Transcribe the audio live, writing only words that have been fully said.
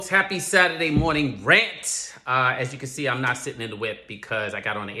Happy Saturday morning rant. As you can see, I'm not sitting in the whip because I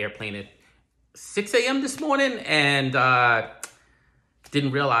got on the airplane at 6 a.m. this morning and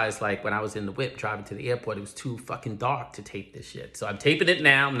didn't realize when I was in the whip driving to the airport, it was too fucking dark to tape this shit. So I'm taping it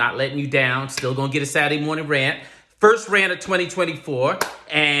now. I'm not letting you down. Still gonna get a Saturday morning rant. First rant of 2024.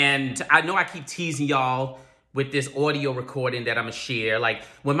 And I know I keep teasing y'all with this audio recording that I'm gonna share.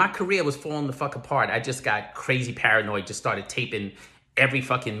 When my career was falling the fuck apart, I just got crazy paranoid, just started taping every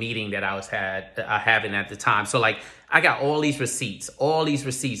fucking meeting that I was having at the time. So I got all these receipts.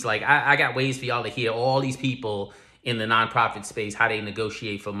 I got ways for y'all to hear all these people in the nonprofit space, how they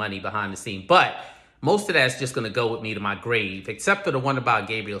negotiate for money behind the scene. But most of that's just going to go with me to my grave, except for the one about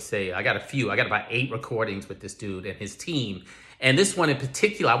Gabriel Sayer. I got a few. I got about 8 recordings with this dude and his team. And this one in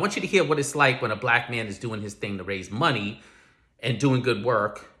particular, I want you to hear what it's like when a black man is doing his thing to raise money and doing good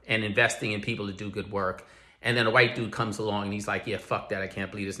work and investing in people to do good work. And then a white dude comes along and he's like, yeah, fuck that. I can't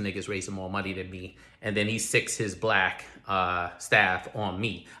believe this nigga's raising more money than me. And then he sicks his black staff on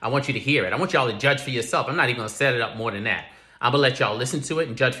me. I want you to hear it. I want y'all to judge for yourself. I'm not even going to set it up more than that. I'm going to let y'all listen to it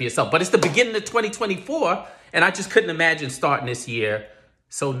and judge for yourself. But it's the beginning of 2024. And I just couldn't imagine starting this year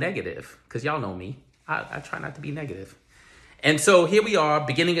so negative. Because y'all know me. I try not to be negative. And so here we are,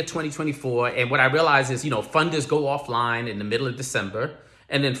 beginning of 2024. And what I realize is, funders go offline in the middle of December.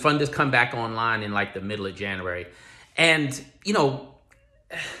 And then funders come back online in the middle of January. And,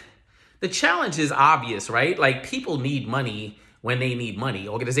 the challenge is obvious, right? People need money when they need money.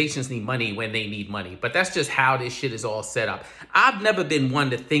 Organizations need money when they need money. But that's just how this shit is all set up. I've never been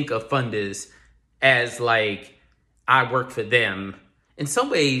one to think of funders as I work for them. In some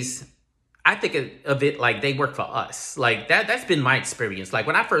ways, I think of it like they work for us. That's been my experience.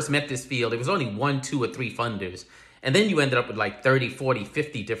 When I first met this field, it was only 1, 2, or 3 funders. And then you ended up with 30, 40,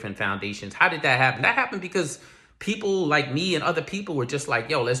 50 different foundations. How did that happen? That happened because people like me and other people were just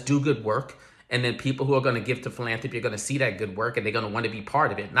yo, let's do good work. And then people who are going to give to philanthropy are going to see that good work and they're going to want to be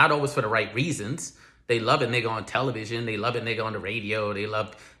part of it. Not always for the right reasons. They love it and they go on television. They love it and they go on the radio. They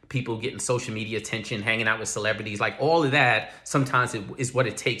love people getting social media attention, hanging out with celebrities. All of that sometimes is what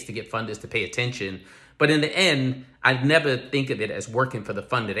it takes to get funders to pay attention. But in the end, I never think of it as working for the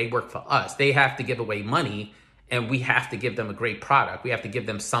funder. They work for us. They have to give away money. And we have to give them a great product. We have to give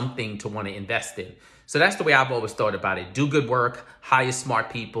them something to want to invest in. So that's the way I've always thought about it. Do good work, hire smart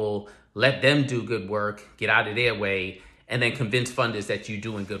people, let them do good work, get out of their way, and then convince funders that you're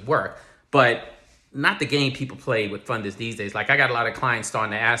doing good work. But not the game people play with funders these days. I got a lot of clients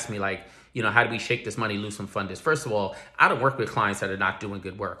starting to ask me, how do we shake this money loose from funders? First of all, I don't work with clients that are not doing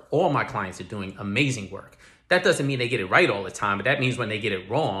good work. All my clients are doing amazing work. That doesn't mean they get it right all the time, but that means when they get it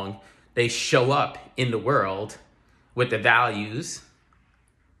wrong, they show up in the world with the values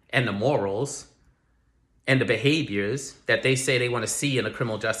and the morals and the behaviors that they say they want to see in a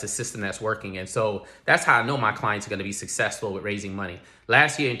criminal justice system that's working. And so that's how I know my clients are going to be successful with raising money.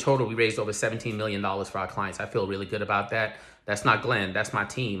 Last year in total, we raised over $17 million for our clients. I feel really good about that. That's not Glenn. That's my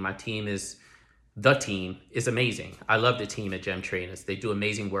team. The team is amazing. I love the team at Gem Trainers. They do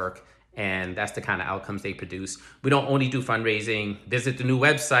amazing work. And that's the kind of outcomes they produce. We don't only do fundraising. Visit the new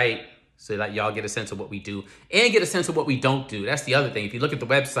website so that y'all get a sense of what we do and get a sense of what we don't do. That's the other thing. If you look at the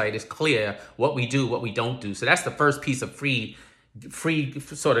website, it's clear what we do, what we don't do. So that's the first piece of free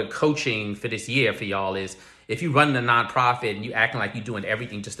sort of coaching for this year for y'all is if you run a nonprofit and you acting like you're doing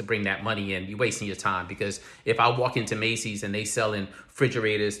everything just to bring that money in, you're wasting your time. Because if I walk into Macy's and they selling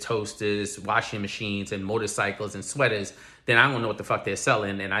refrigerators, toasters, washing machines, and motorcycles and sweaters, then I don't know what the fuck they're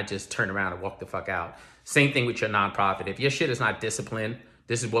selling and I just turn around and walk the fuck out. Same thing with your nonprofit. If your shit is not disciplined,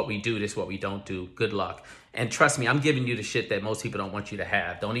 this is what we do, this is what we don't do, good luck. And trust me, I'm giving you the shit that most people don't want you to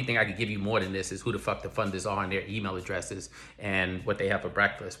have. The only thing I could give you more than this is who the fuck the funders are and their email addresses and what they have for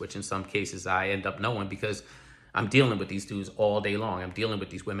breakfast, which in some cases I end up knowing because I'm dealing with these dudes all day long. I'm dealing with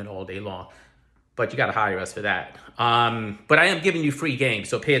these women all day long. But you got to hire us for that. But I am giving you free game,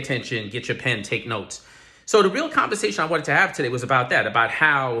 so pay attention, get your pen, take notes. So the real conversation I wanted to have today was about that, about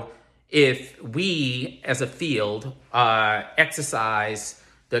how if we as a field exercise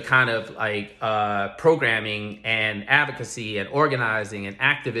the kind of programming and advocacy and organizing and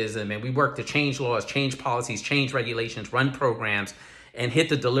activism, and we work to change laws, change policies, change regulations, run programs, and hit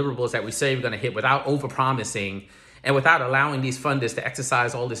the deliverables that we say we're going to hit without overpromising and without allowing these funders to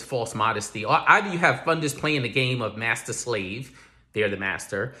exercise all this false modesty. Or either you have funders playing the game of master-slave, they're the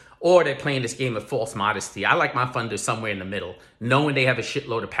master, or they're playing this game of false modesty. I like my funders somewhere in the middle, knowing they have a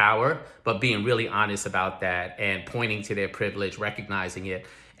shitload of power, but being really honest about that and pointing to their privilege, recognizing it,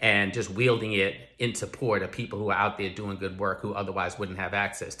 and just wielding it in support of people who are out there doing good work who otherwise wouldn't have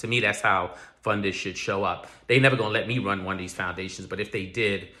access. To me, that's how funders should show up. They never gonna let me run one of these foundations, but if they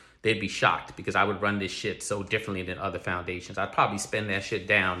did, they'd be shocked because I would run this shit so differently than other foundations. I'd probably spend that shit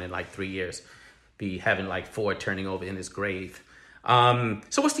down in like 3 years, be having like Ford turning over in his grave.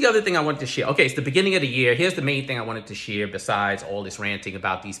 So what's the other thing I wanted to share? Okay, it's the beginning of the year. Here's the main thing I wanted to share besides all this ranting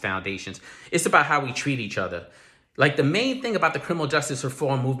about these foundations. It's about how we treat each other. Like the main thing about the criminal justice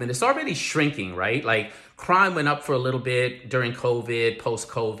reform movement, it's already shrinking, right? Like crime went up for a little bit during COVID,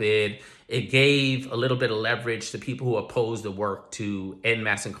 post-COVID. It gave a little bit of leverage to people who oppose the work to end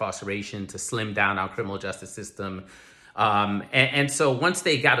mass incarceration, to slim down our criminal justice system. And so once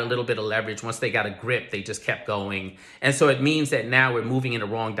they got a little bit of leverage, once they got a grip, they just kept going. And so it means that now we're moving in the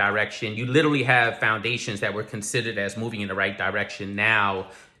wrong direction. You literally have foundations that were considered as moving in the right direction now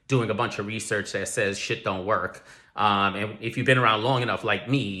doing a bunch of research that says shit don't work. And if you've been around long enough like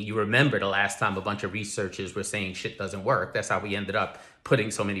me, you remember the last time a bunch of researchers were saying shit doesn't work. That's how we ended up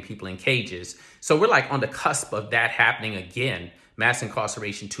putting so many people in cages. So we're like on the cusp of that happening again, mass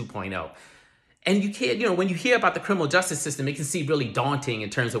incarceration 2.0. And you can't, when you hear about the criminal justice system, it can seem really daunting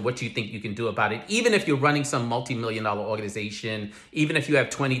in terms of what you think you can do about it. Even if you're running some multi-million-dollar organization, even if you have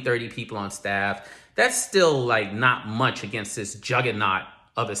 20, 30 people on staff, that's still like not much against this juggernaut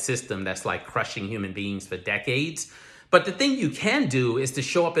of a system that's like crushing human beings for decades. But the thing you can do is to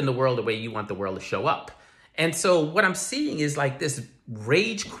show up in the world the way you want the world to show up. And so what I'm seeing is like this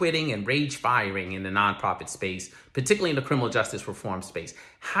rage quitting and rage firing in the nonprofit space, particularly in the criminal justice reform space.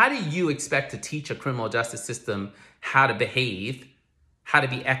 How do you expect to teach a criminal justice system how to behave, how to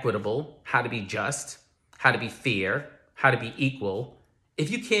be equitable, how to be just, how to be fair, how to be equal, if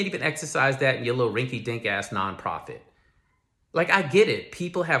you can't even exercise that in your little rinky-dink ass nonprofit? Like, I get it.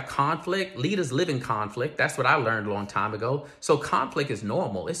 People have conflict. Leaders live in conflict. That's what I learned a long time ago. So conflict is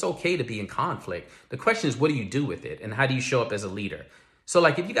normal. It's okay to be in conflict. The question is, what do you do with it? And how do you show up as a leader? So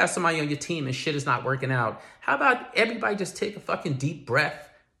like, if you got somebody on your team and shit is not working out, how about everybody just take a fucking deep breath,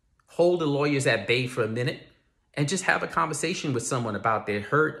 hold the lawyers at bay for a minute, and just have a conversation with someone about their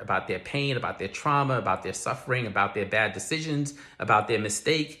hurt, about their pain, about their trauma, about their suffering, about their bad decisions, about their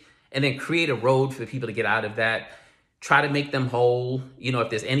mistake, and then create a road for people to get out of that. Try to make them whole. If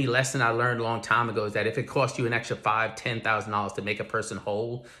there's any lesson I learned a long time ago is that if it costs you an extra $5,000, $10,000 to make a person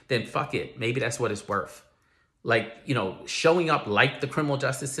whole, then fuck it. Maybe that's what it's worth. Like, showing up like the criminal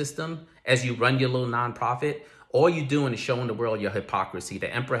justice system as you run your little nonprofit, all you're doing is showing the world your hypocrisy.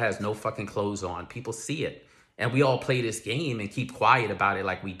 The emperor has no fucking clothes on. People see it. And we all play this game and keep quiet about it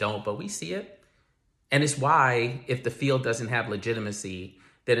like we don't, but we see it. And it's why if the field doesn't have legitimacy,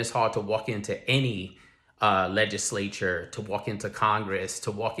 then it's hard to walk into any legislature, to walk into Congress,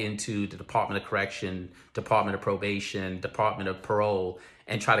 to walk into the Department of Correction, Department of Probation, Department of Parole,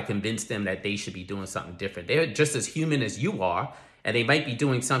 and try to convince them that they should be doing something different. They're just as human as you are, and they might be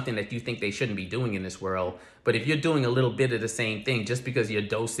doing something that you think they shouldn't be doing in this world. But if you're doing a little bit of the same thing, just because your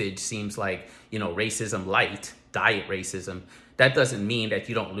dosage seems like, racism light, diet racism, that doesn't mean that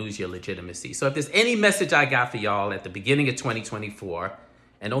you don't lose your legitimacy. So if there's any message I got for y'all at the beginning of 2024,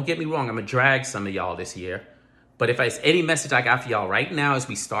 and don't get me wrong, I'm going to drag some of y'all this year. But if it's any message I got for y'all right now as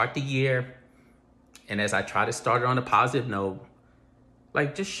we start the year, and as I try to start it on a positive note,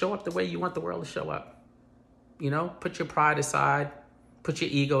 like, just show up the way you want the world to show up. Put your pride aside. Put your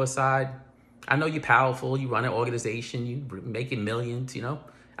ego aside. I know you're powerful. You run an organization. You're making millions,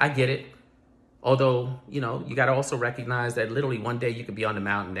 I get it. Although, you got to also recognize that literally one day you could be on the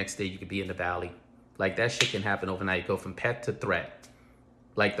mountain, next day you could be in the valley. Like, that shit can happen overnight. Go from pet to threat.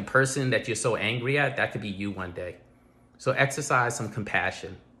 Like, the person that you're so angry at, that could be you one day. So exercise some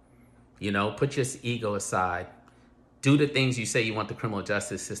compassion. Put your ego aside. Do the things you say you want the criminal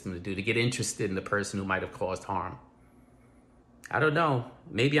justice system to do, to get interested in the person who might have caused harm. I don't know.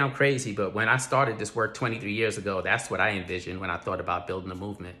 Maybe I'm crazy, but when I started this work 23 years ago, that's what I envisioned when I thought about building a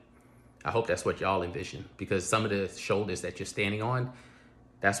movement. I hope that's what y'all envision, because some of the shoulders that you're standing on,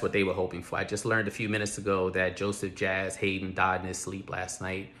 that's what they were hoping for. I just learned a few minutes ago that Joseph Jazz Hayden died in his sleep last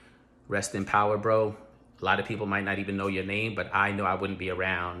night. Rest in power, bro. A lot of people might not even know your name, but I know I wouldn't be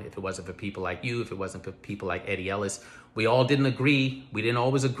around if it wasn't for people like you, if it wasn't for people like Eddie Ellis. We all didn't agree. We didn't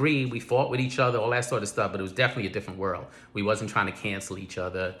always agree. We fought with each other, all that sort of stuff, but it was definitely a different world. We wasn't trying to cancel each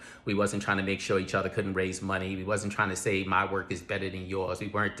other. We wasn't trying to make sure each other couldn't raise money. We wasn't trying to say my work is better than yours. We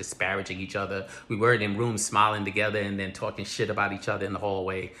weren't disparaging each other. We weren't in rooms smiling together and then talking shit about each other in the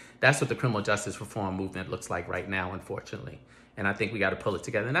hallway. That's what the criminal justice reform movement looks like right now, unfortunately. And I think we got to pull it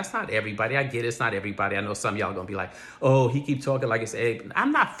together. And that's not everybody. I get it. It's not everybody. I know some of y'all going to be like, oh, he keeps talking like it's everybody.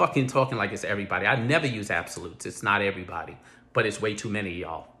 I'm not fucking talking like it's everybody. I never use absolutes. It's not everybody. but it's way too many of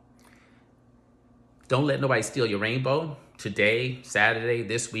y'all. Don't let nobody steal your rainbow. Today, Saturday,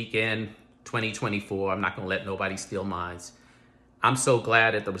 this weekend, 2024, I'm not going to let nobody steal mine. I'm so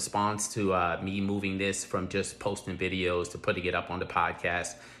glad at the response to me moving this from just posting videos to putting it up on the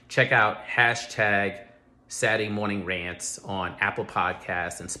podcast. Check out hashtag Saturday Morning Rants on Apple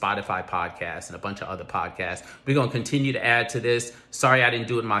Podcasts and Spotify Podcasts and a bunch of other podcasts. We're going to continue to add to this. Sorry I didn't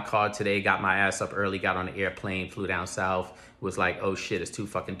do it in my car today. Got my ass up early, got on an airplane, flew down south. Was like, oh shit, it's too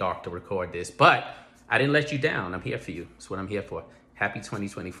fucking dark to record this. But I didn't let you down. I'm here for you. That's what I'm here for. Happy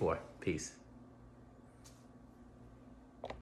 2024. Peace.